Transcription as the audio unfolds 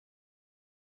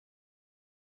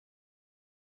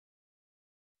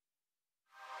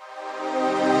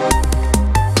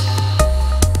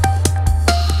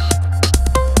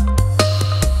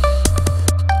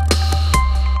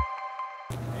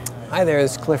Hi there,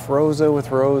 it's Cliff Rosa with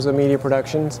Rosa Media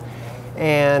Productions,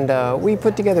 and we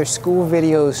put together School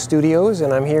Video Studios,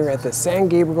 and I'm here at the San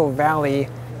Gabriel Valley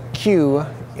CUE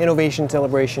Innovation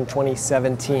Celebration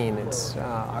 2017. It's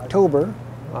October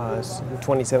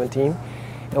 2017,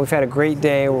 and we've had a great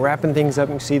day. We're wrapping things up.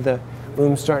 You can see the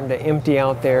room starting to empty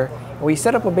out there. And we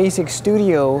set up a basic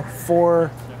studio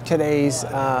for today's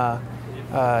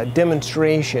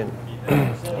demonstration.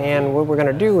 And what we're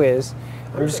going to do is,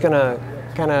 I'm just going to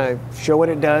kind of show what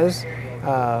it does.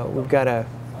 We've got a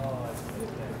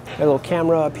little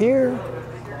camera up here,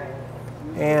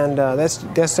 and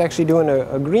that's actually doing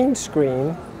a green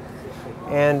screen.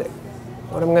 And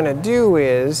what I'm going to do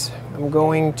is I'm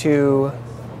going to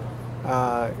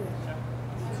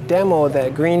demo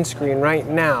that green screen right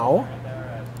now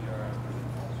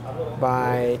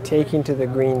by taking to the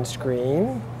green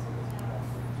screen.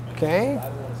 Okay.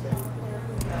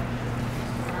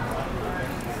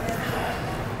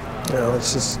 Now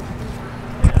let's just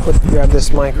grab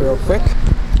this mic real quick.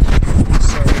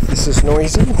 Sorry if this is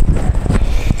noisy.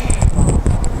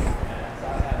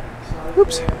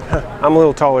 Oops, I'm a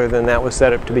little taller than that was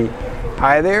set up to be.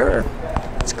 Hi there,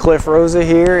 it's Cliff Rosa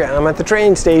here. I'm at the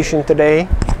train station today.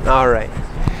 All right,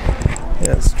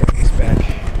 let's turn this back.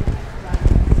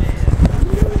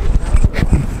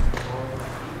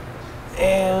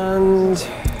 And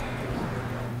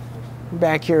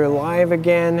back here live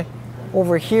again.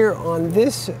 Over here on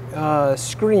this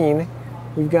screen,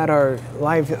 we've got our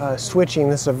live switching.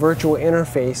 This is a virtual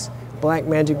interface,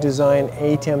 Blackmagic Design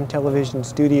ATEM Television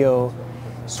Studio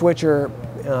switcher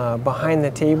behind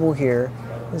the table here.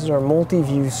 This is our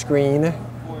multi-view screen.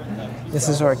 This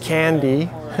is our candy.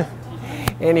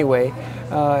 Anyway,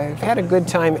 I've had a good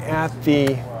time at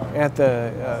the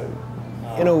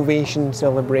innovation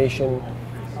celebration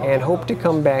and hope to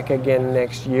come back again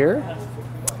next year.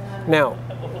 Now,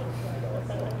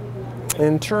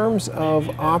 in terms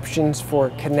of options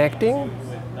for connecting,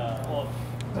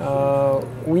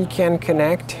 we can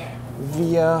connect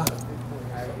via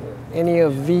any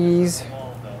of these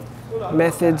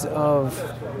methods of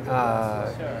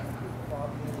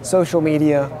social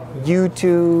media: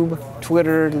 YouTube,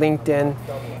 Twitter, LinkedIn.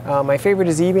 My favorite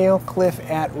is email,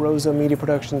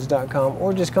 cliff@rosamediaproductions.com,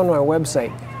 or just come to our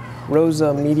website,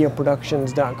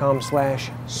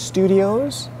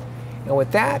 rosamediaproductions.com/studios. And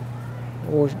with that,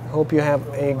 we hope you have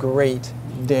a great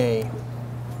day.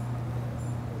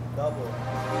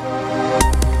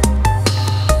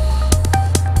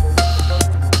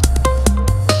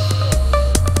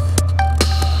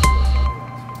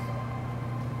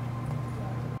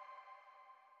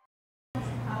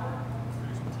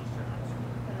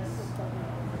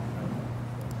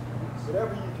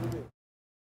 Whatever you do.